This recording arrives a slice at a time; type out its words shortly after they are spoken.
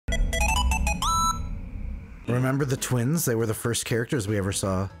Remember the twins? They were the first characters we ever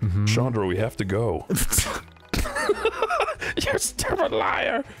saw. Chandra, we have to go. You stupid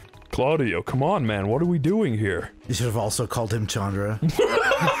liar! Claudio, come on, man. What are we doing here? You should have also called him Chandra.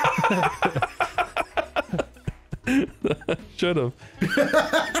 Should have.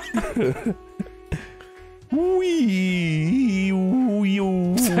 Wee, wee,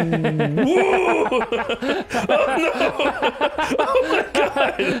 woo. Oh no! Oh my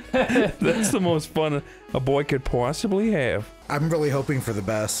god! That's the most fun a boy could possibly have. I'm really hoping for the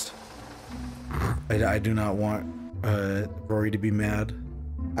best. I do not want Rory to be mad.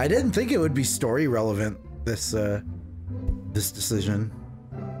 I didn't think it would be story relevant, this decision.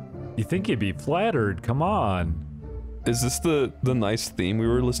 You think you'd be flattered? Come on. Is this the nice theme we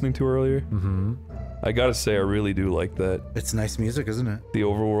were listening to earlier? Mm-hmm. I gotta say, I really do like that. It's nice music, isn't it? The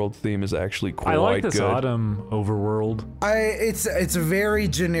overworld theme is actually quite good. I like this autumn overworld. It's a very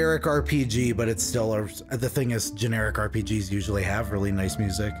generic RPG, but it's still the thing is, generic RPGs usually have really nice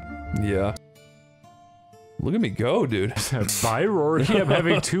music. Yeah. Look at me go, dude. Bye, Rory. I'm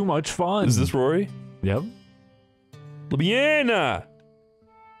having too much fun. Is this Rory? Yep. Labiana!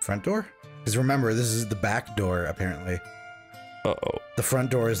 Front door? Because remember, this is the back door, apparently. Uh-oh. The front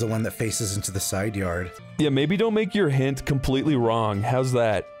door is the one that faces into the side yard. Yeah, maybe don't make your hint completely wrong. How's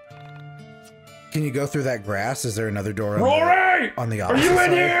that? Can you go through that grass? Is there another door on Rory! On the opposite Are you in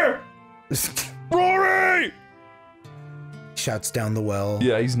side? here? Rory! Shouts down the well.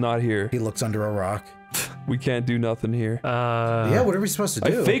 Yeah, he's not here. He looks under a rock. We can't do nothing here. Yeah, what are we supposed to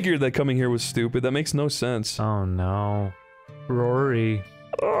do? I figured that coming here was stupid. That makes no sense. Oh no. Rory.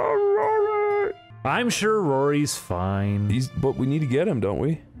 Oh, Rory! I'm sure Rory's fine. But we need to get him, don't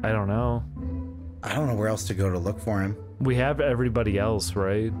we? I don't know. I don't know where else to go to look for him. We have everybody else,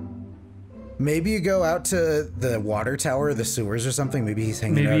 right? Maybe you go out to the water tower, the sewers or something. Maybe he's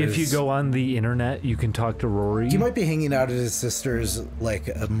hanging out. Maybe if you go on the internet, you can talk to Rory. He might be hanging out at his sister's, like,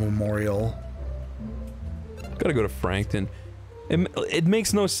 a memorial. Gotta go to Frankton. It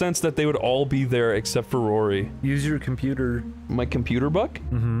makes no sense that they would all be there except for Rory. Use your computer. My computer, Buck?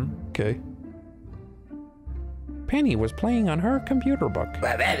 Mm-hmm. Okay. Penny was playing on her computer, Buck.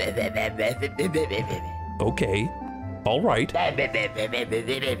 Okay. All right.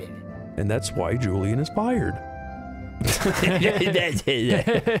 And that's why Julian is fired.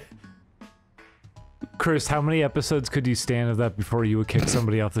 Chris, how many episodes could you stand of that before you would kick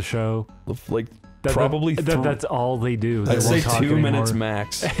somebody off the show? Like, probably that's all they do. I'd say 2 anymore. minutes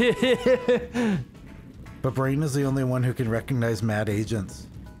max. But Brain is the only one who can recognize mad agents.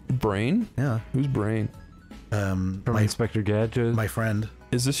 Brain? Yeah. Who's Brain? From Inspector Gadget. My friend.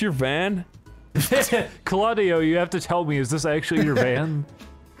 Is this your van? Claudio, you have to tell me, is this actually your van?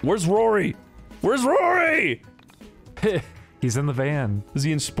 Where's Rory? Where's Rory? He's in the van. Is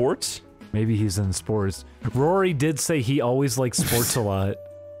he in sports? Maybe he's in sports. Rory did say he always likes sports a lot.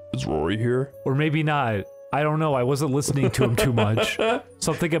 Is Rory here? Or maybe not. I don't know. I wasn't listening to him too much.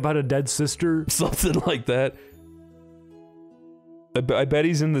 Something about a dead sister? Something like that. I bet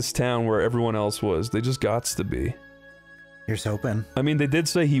he's in this town where everyone else was. They just gots to be. Here's hoping. I mean, they did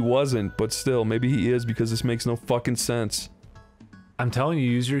say he wasn't, but still, maybe he is because this makes no fucking sense. I'm telling you,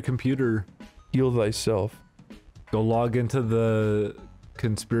 use your computer. Heal thyself. Go log into the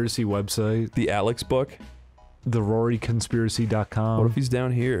conspiracy website. The Alex book? The RoryConspiracy.com. What if he's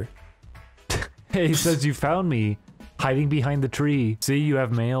down here? Hey, he says you found me. Hiding behind the tree. See, you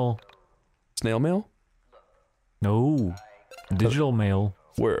have mail. Snail mail? No. Digital mail.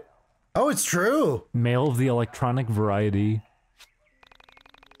 Where? Oh, it's true! Mail of the electronic variety.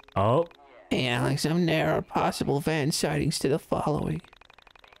 Oh. Hey Alex, there are possible van sightings to the following.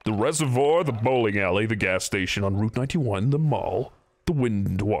 The reservoir, the bowling alley, the gas station on Route 91, the mall, the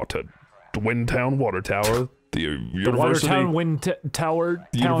wind town water tower, the university, Watertown Wind Tower,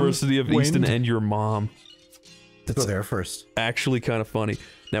 the University of Easton, and your mom. Let's go there first. Actually kind of funny.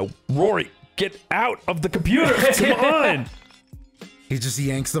 Now, Rory, get out of the computer! Come on! He just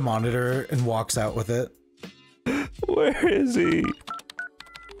yanks the monitor and walks out with it. Where is he?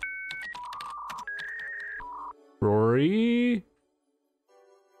 Rory?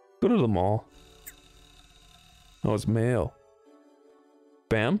 Go to the mall. Oh, it's mail.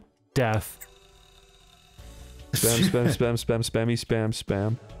 Spam? Death. Spam, spam, spam, spam, spammy, spam,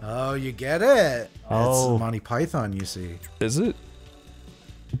 spam. Oh, you get it! Oh. It's Monty Python, you see. Is it?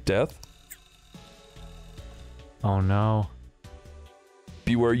 Death? Oh no.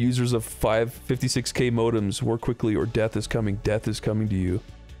 Beware users of 556K modems. Work quickly or death is coming. Death is coming to you.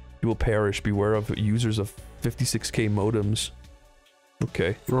 You will perish. Beware of users of 56K modems.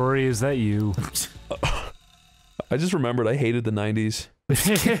 Okay. Rory, is that you? I just remembered I hated the 90s.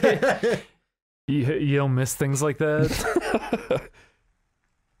 You don't miss things like that?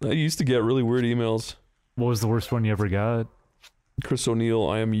 I used to get really weird emails. What was the worst one you ever got? Chris O'Neill,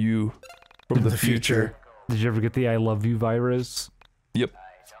 I am you from the future. Did you ever get the I love you virus? Yep.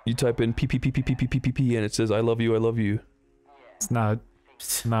 You type in PPPPPPPP and it says I love you, I love you. It's not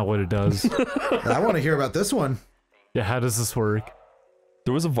what it does. I want to hear about this one. Yeah, how does this work?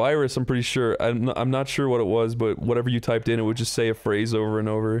 There was a virus, I'm pretty sure. I'm not sure what it was, but whatever you typed in, it would just say a phrase over and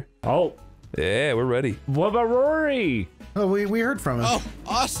over. Oh. Yeah, we're ready. What about Rory? Oh, we heard from him. Oh,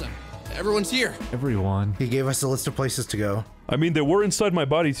 awesome. Everyone's here. Everyone. He gave us a list of places to go. I mean, they were inside my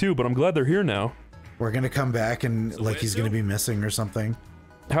body too, but I'm glad they're here now. We're gonna come back and like he's gonna be missing or something.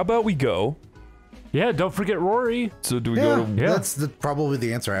 How about we go? Yeah, don't forget Rory. So do we go to... Yeah. That's probably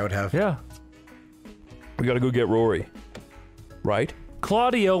the answer I would have. Yeah. We gotta go get Rory. Right?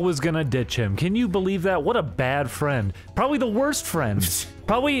 Claudio was gonna ditch him. Can you believe that? What a bad friend. Probably the worst friend.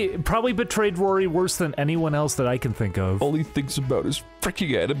 Probably betrayed Rory worse than anyone else that I can think of. All he thinks about is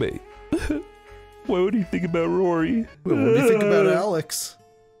freaking anime. Why would he think about Rory? What do you think about Alex?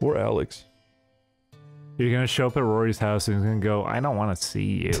 Or Alex. You're gonna show up at Rory's house and he's gonna go, I don't want to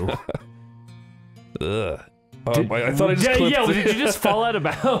see you. Ugh. I thought I just clipped yeah, it. did you just fall out of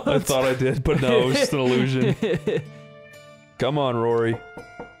bounds? I thought I did, but no, it was just an illusion. Come on, Rory.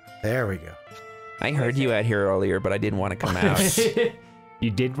 There we go. I heard you out here earlier, but I didn't want to come out. You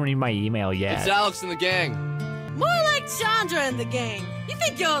didn't read my email yet. It's Alex and the gang. More like Chandra and the gang. You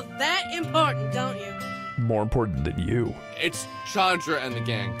think you're that important, don't you? More important than you. It's Chandra and the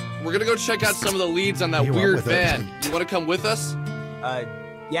gang. We're gonna go check out some of the leads on that You went weird with it. van. You wanna come with us?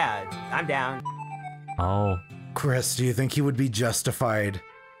 Yeah, I'm down. Oh. Chris, do you think he would be justified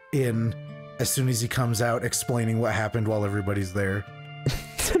in, as soon as he comes out, explaining what happened while everybody's there?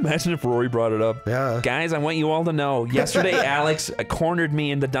 Imagine if Rory brought it up. Yeah. Guys, I want you all to know, yesterday Alex cornered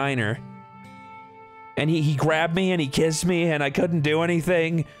me in the diner. And he grabbed me and he kissed me and I couldn't do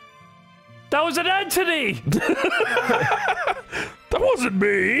anything. That was an entity! That wasn't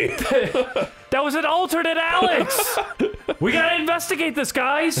me! That was an alternate Alex! We gotta investigate this,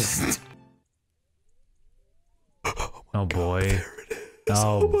 guys! Oh boy.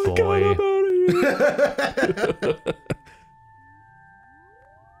 Oh boy.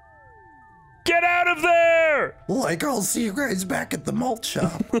 Get out of there! Like, I'll see you guys back at the malt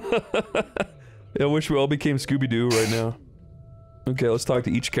shop. I wish we all became Scooby-Doo right now. Okay, let's talk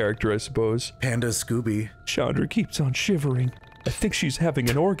to each character, I suppose. Panda Scooby. Chandra keeps on shivering. I think she's having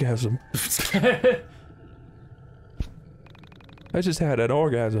an orgasm. I just had an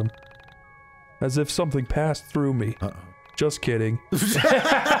orgasm. As if something passed through me. Uh-oh. Just kidding.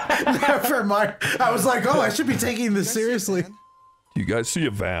 Never mind. I was like, oh, I should be taking this seriously. You guys see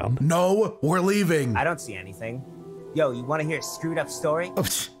a van? No, we're leaving. I don't see anything. Yo, you want to hear a screwed up story? Oh,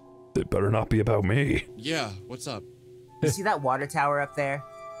 psh. It better not be about me. Yeah, what's up? You see that water tower up there?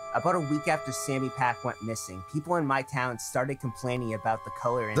 About a week after Sammy Pack went missing, people in my town started complaining about the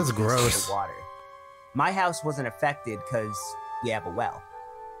color and That's taste of gross. the water. My house wasn't affected because we have a well.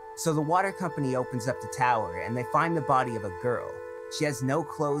 So the water company opens up the tower and they find the body of a girl. She has no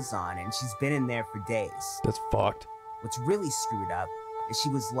clothes on and she's been in there for days. That's fucked. What's really screwed up is she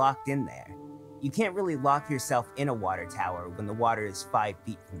was locked in there. You can't really lock yourself in a water tower when the water is 5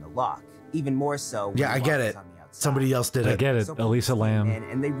 feet from the lock. Even more so when Yeah, the I get lock it. is on the outside. Somebody else did I it. get it, So Elisa police came Lamb. in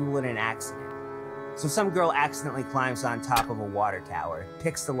and they rule it an accident. So some girl accidentally climbs on top of a water tower,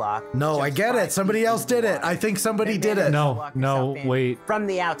 picks the lock. No, I jumps get 5 it. Somebody feet else into the did it. water, I think somebody then did manages it. to No, lock no, herself in wait. From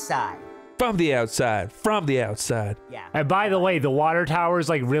the outside. From the outside. From the outside. Yeah. And by the way, the water tower is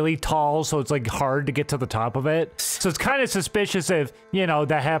like really tall, so it's like hard to get to the top of it. So it's kind of suspicious if, you know,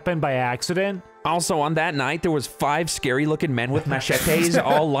 that happened by accident. Also, on that night, there was 5 scary-looking men with machetes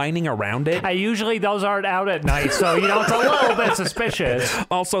all lining around it. Usually those aren't out at night, so, you know, it's a little bit suspicious.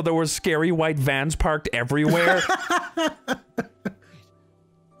 Also, there were scary white vans parked everywhere.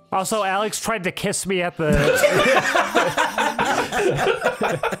 Also, Alex tried to kiss me at the...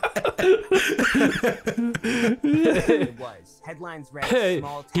 It was. Headlines read,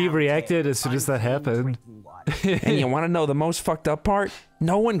 small He town reacted kid as soon as that finds happened. drinking water. And you want to know the most fucked up part?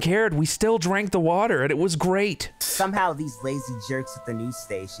 No one cared. We still drank the water, and it was great. Somehow these lazy jerks at the news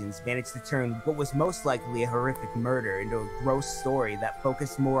stations managed to turn what was most likely a horrific murder into a gross story that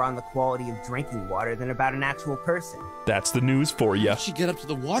focused more on the quality of drinking water than about an actual person. That's the news for ya. How'd she get up to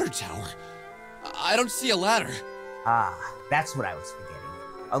the water tower? I don't see a ladder. Ah, that's what I was forgetting.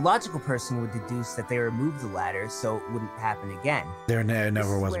 A logical person would deduce that they removed the ladder so it wouldn't happen again. There This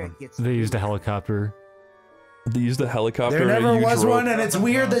never is was where one. it gets They used a weird. helicopter. They used a helicopter. There and a never huge was rope. one, and it's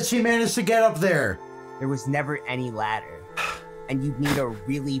weird that she managed to get up there. There was never any ladder. And you'd need a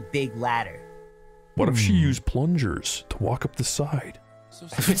really big ladder. What if she used plungers to walk up the side?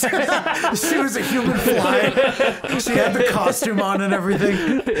 She was a human fly. She had the costume on and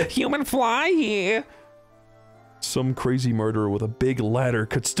everything. Human fly here. Some crazy murderer with a big ladder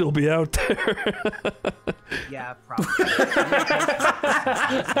could still be out there. Yeah, probably.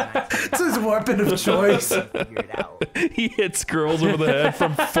 It's his weapon of choice. Figure it out. He hits girls over the head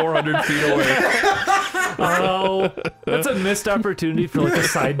from 400 feet away. Oh, that's a missed opportunity for like a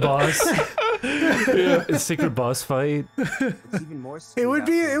side boss. A secret boss fight. It's even more It would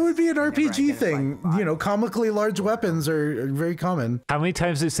be an whenever I RPG identify thing. the body. You know, comically large weapons are very common. How many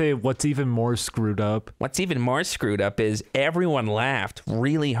times they say what's even more screwed up? What's even more screwed up is everyone laughed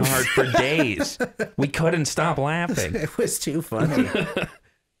really hard for days. We couldn't stop laughing. It was too funny.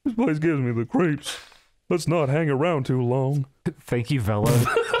 This place gives me the creeps. Let's not hang around too long. Thank you, Vela.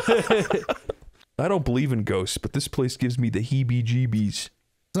 I don't believe in ghosts, but this place gives me the heebie-jeebies.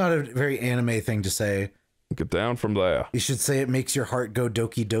 It's not a very anime thing to say. Get down from there. You should say it makes your heart go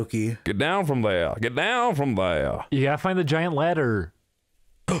doki doki. Get down from there. Get down from there. You gotta find the giant ladder.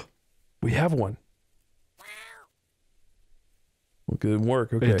 We have one. Well, good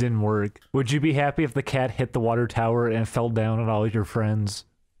work. Okay. It didn't work. Would you be happy if the cat hit the water tower and fell down on all your friends?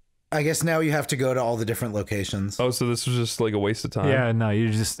 I guess now you have to go to all the different locations. Oh, so this was just like a waste of time? Yeah, no,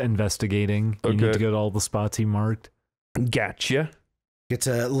 you're just investigating. You need Okay. to go to all the spots he marked. Gotcha. Get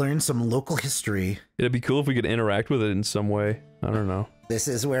to learn some local history. It'd be cool if we could interact with it in some way. I don't know. This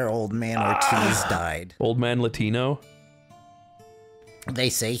is where old man Ortiz died. Old man Latino? They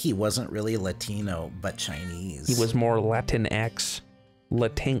say he wasn't really Latino, but Chinese. He was more Latinx.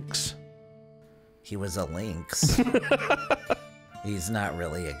 Latinx. He was a lynx. He's not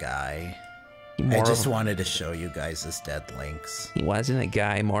really a guy. He I more just of- wanted to show you guys his dead lynx. He wasn't a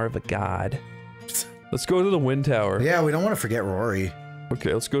guy, more of a god. Let's go to the wind tower. Yeah, we don't want to forget Rory.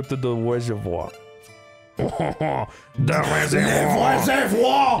 Okay, let's go to the reservoir. The reservoir.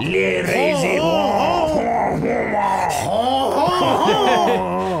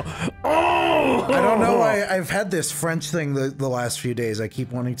 I don't know why I've had this French thing the last few days. I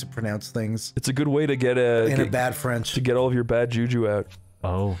keep wanting to pronounce things It's a good way to get in a bad French. to get all of your bad juju out.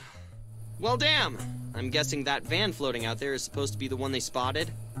 Oh. Well, damn. I'm guessing that van floating out there is supposed to be the one they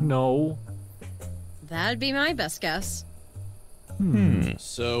spotted. No. That'd be my best guess.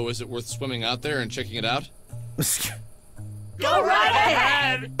 So, is it worth swimming out there and checking it out? Go right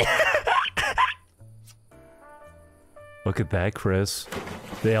ahead! Look at that, Chris.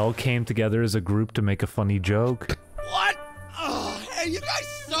 They all came together as a group to make a funny joke. What? Oh, hey, you guys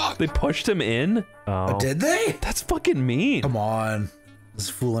suck! They pushed him in? Oh. Did they? That's fucking mean. Come on.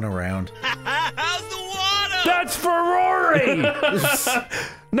 Just fooling around. How's the water? That's for Rory!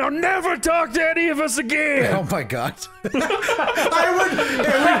 Now never talk to any of us again! Oh my god. It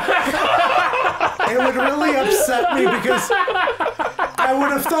would really upset me because I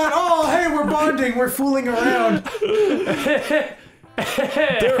would have thought, oh, hey, we're bonding, we're fooling around.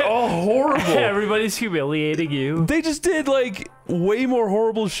 They're all horrible. Everybody's humiliating you. They just did, like, way more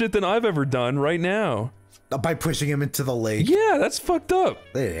horrible shit than I've ever done right now. By pushing him into the lake. Yeah, that's fucked up.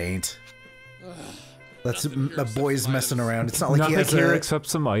 It ain't. That's a boy's messing around. It's not like Nothing he has here a, except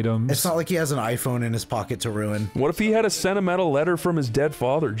some items. it's not like he has an iPhone in his pocket to ruin. What if he had a sentimental letter from his dead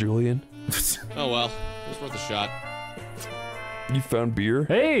father, Julian? Oh well, it was worth a shot. You found beer?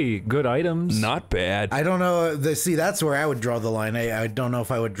 Hey, good items. Not bad. I don't know. See, that's where I would draw the line. I don't know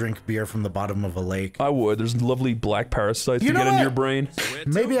if I would drink beer from the bottom of a lake. I would. There's lovely black parasites You to know get into what? your brain.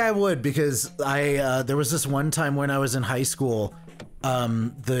 Maybe I would because there was this one time when I was in high school,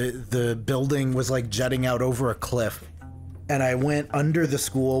 the building was like jutting out over a cliff, and I went under the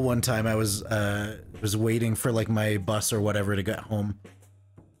school one time. I was waiting for like my bus or whatever to get home.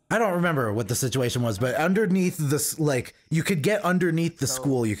 I don't remember what the situation was, but underneath this, like, you could get underneath the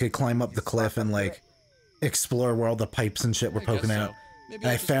school. You could climb up the cliff and like explore where all the pipes and shit were poking out. Maybe I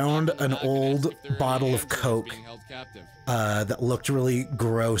I'll just found walk an back and ask old if there are bottle any of androids Coke being held captive. that looked really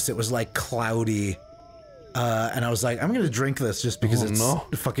gross. It was like cloudy. And I was like, I'm gonna drink this just because it's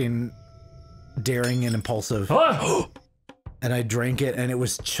fucking daring and impulsive. And I drank it and it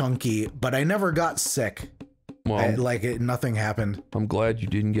was chunky, but I never got sick. Well, Nothing happened. I'm glad you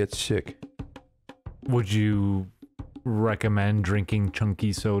didn't get sick. Would you recommend drinking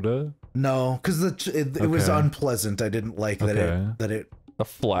chunky soda? No, because it was Okay. unpleasant. I didn't like that it A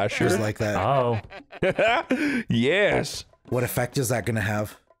flasher? was like that. Oh. Yes. What effect is that gonna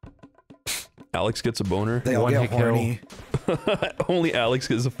have? Alex gets a boner. They all One get hit kill. horny. Only Alex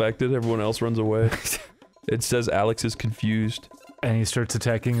gets affected. Everyone else runs away. It says Alex is confused. And he starts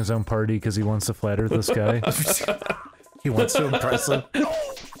attacking his own party because he wants to flatter this guy. He wants to impress him.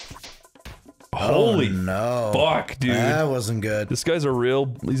 Holy no. fuck, dude. That wasn't good. This guy's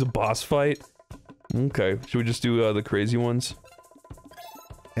he's a boss fight. Okay, should we just do the crazy ones?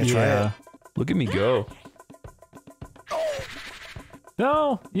 Try it. Look at me go.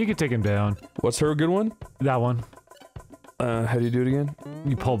 No, you can take him down. What's her good one? That one. How do you do it again?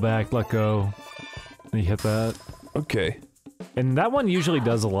 You pull back, let go, and you hit that. Okay. And that one usually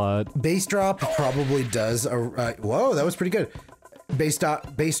does a lot. Bass drop probably does a whoa, that was pretty good. Bass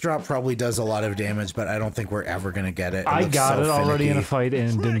drop probably does a lot of damage, but I don't think we're ever gonna get it. I got so it already in a finicky. fight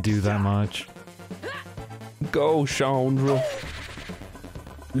and didn't do that much. Go, Chandra.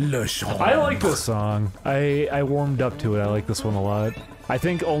 I like this song. I warmed up to it. I like this one a lot. I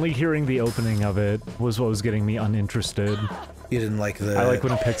think only hearing the opening of it was what was getting me uninterested. You didn't like the... I like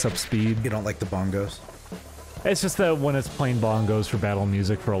when it picks up speed. You don't like the bongos? It's just that when it's playing bongos for battle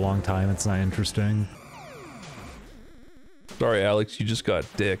music for a long time, it's not interesting. Sorry, Alex, you just got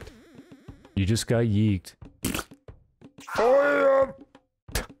dicked. You just got yeeked.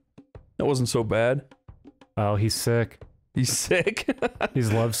 That wasn't so bad. Oh, he's sick. He's sick?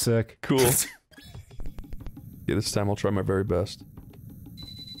 He's lovesick. Cool. Yeah, this time I'll try my very best.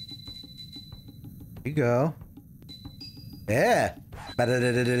 Here you go. Yeah.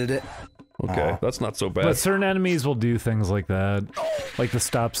 Okay, that's not so bad. But certain enemies will do things like that. Like the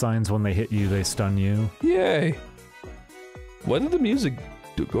stop signs, when they hit you, they stun you. Yay! Why did the music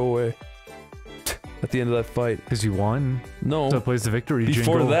go away? At the end of that fight? Because you won. No. So it plays the victory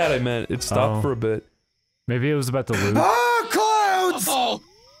Before jingle. that, I meant it stopped for a bit. Maybe it was about to loot. Ah, clouds! Oh,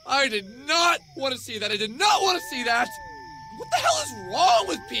 I did not want to see that. I did not want to see that. What the hell is wrong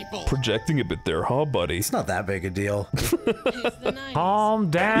with people? Projecting a bit there, huh, buddy? It's not that big a deal. Calm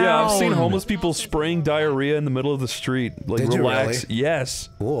down. Yeah, I've seen homeless people spraying diarrhea in the middle of the street. Like, Did you relax. really? Yes.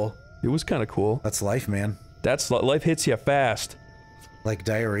 Cool. It was kind of cool. That's life, man. That's life hits you fast. Like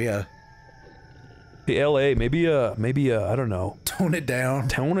diarrhea. Hey, LA, maybe I don't know. Tone it down.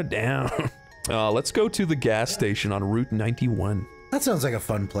 Tone it down. Let's go to the gas station on Route 91. That sounds like a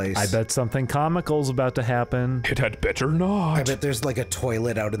fun place. I bet something comical's about to happen. It had better not. I bet there's like a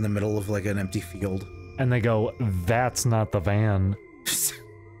toilet out in the middle of like an empty field. And they go, that's not the van.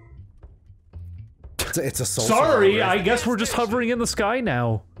 It's a soul. Sorry, I guess we're just hovering in the sky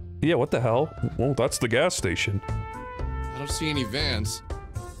now. Yeah, what the hell? Well, that's the gas station. I don't see any vans.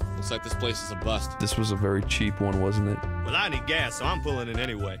 Looks like this place is a bust. This was a very cheap one, wasn't it? Well, I need gas, so I'm pulling it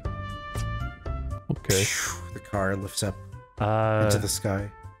anyway. Okay. The car lifts up into the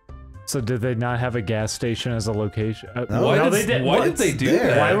sky. So did they not have a gas station as a location? No, Why they did. Why did they do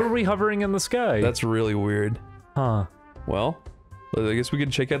that? Why were we hovering in the sky? That's really weird. Huh. Well, I guess we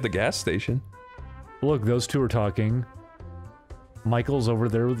can check out the gas station. Look, those two are talking. Michael's over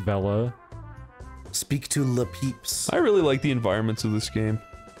there with Vela. Speak to Le Peeps. I really like the environments of this game.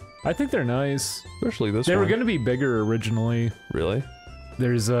 I think they're nice. Especially this They one. were going to be bigger originally. Really?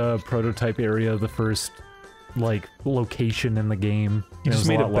 There's a prototype area, the first, like, location in the game. You just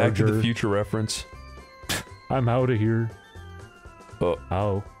made a Back larger. to the Future reference. I'm out of here.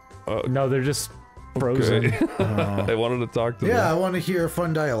 Oh. No, they're just frozen. Okay. I wanted to talk to them. Yeah, I want to hear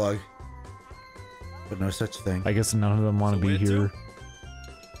fun dialogue. But no such thing. I guess none of them want to be here.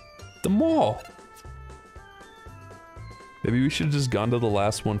 The mall. Maybe we should have just gone to the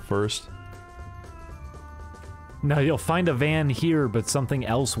last one first. Now you'll find a van here, but something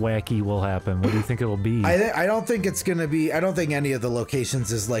else wacky will happen. What do you think it'll be? I don't think it's gonna be. I don't think any of the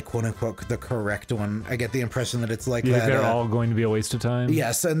locations is like quote unquote the correct one. I get the impression that it's like You that. think they're all going to be a waste of time?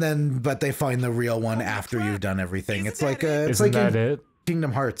 Yes, and then but they find the real one after you've done everything. It's like it's Isn't like that it?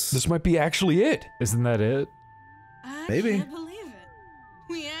 Kingdom Hearts. This might be actually it. Isn't that it? Maybe. Can't believe it.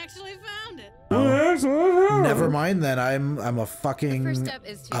 We actually found it. Never mind then. I'm a fucking First step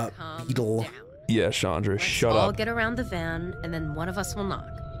is to calm beetle. down. Yeah, Chandra, shut All up. get around the van, and then one of us will knock.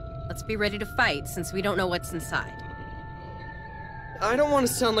 Let's be ready to fight, since we don't know what's inside. I don't want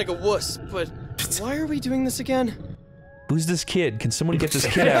to sound like a wuss, but why are we doing this again? Who's this kid? Can someone get this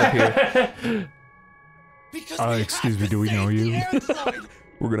kid out of here? Excuse me, do we know you?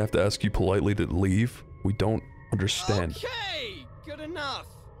 We're gonna have to ask you politely to leave. We don't understand. Okay, good enough.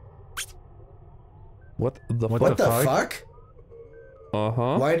 What the fuck? What the fuck?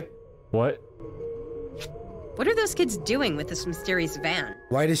 Uh-huh. Why? What? What are those kids doing with this mysterious van?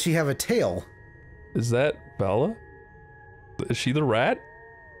 Why does she have a tail? Is that Bella? Is she the rat?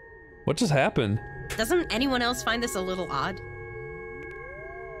 What just happened? Doesn't anyone else find this a little odd?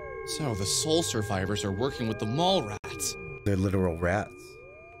 So the soul survivors are working with the mall rats. They're literal rats.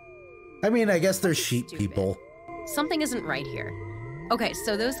 I mean, I guess they're sheep people. Something isn't right here. Okay,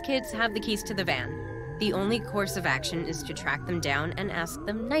 so those kids have the keys to the van. The only course of action is to track them down and ask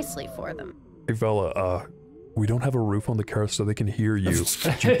them nicely for them. Hey fella, we don't have a roof on the car so they can hear you.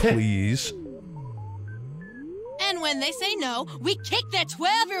 Could you please? And when they say no, we kick their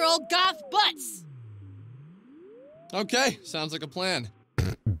 12-year-old goth butts. Okay, sounds like a plan.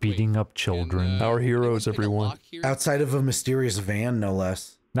 Beating up children. Our heroes, everyone. Outside of a mysterious van, no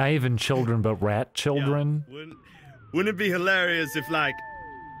less. Not even children, but rat children. Yeah, wouldn't it be hilarious if, like,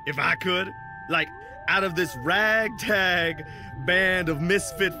 if I could, like, out of this ragtag band of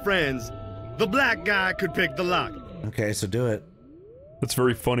misfit friends, the black guy could pick the lock. Okay, so do it. That's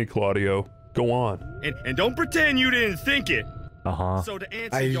very funny, Claudio. Go on. And don't pretend you didn't think it. Uh-huh. So to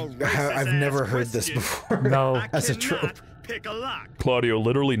answer your I've never heard this before. No. As a trope. Pick a lock. Claudio,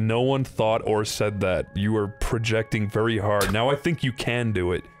 literally no one thought or said that. You were projecting very hard. Now I think you can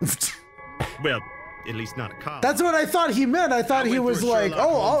do it. Well, at least not a cop. That's what I thought he meant. I thought he was like,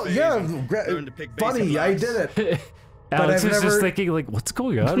 oh, yeah, funny, I did it. Alex is just thinking, like, what's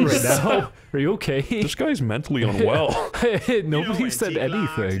going on right now? Are you okay? This guy's mentally unwell. Nobody said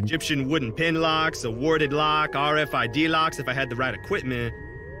anything. Locks, Egyptian wooden pin locks, a warded lock, RFID locks if I had the right equipment,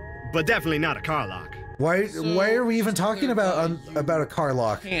 but definitely not a car lock. Why are we even talking about a car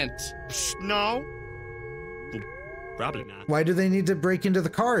lock? Can't. No. Well, probably not. Why do they need to break into the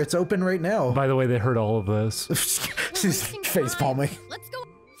car? It's open right now. By the way, they heard all of this. She's face palming. Let's go.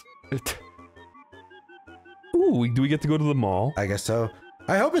 Ooh, do we get to go to the mall? I guess so.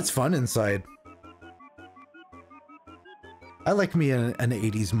 I hope it's fun inside. I like me an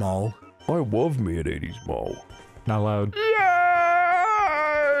 80s mall. I love me an 80s mall. Not loud.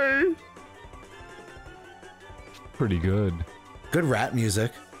 Yay! Pretty good. Good rat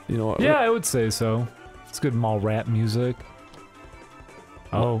music. You know what? Yeah, I would say so. It's good mall rap music.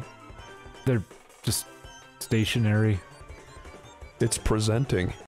 Oh. They're just stationary. It's presenting.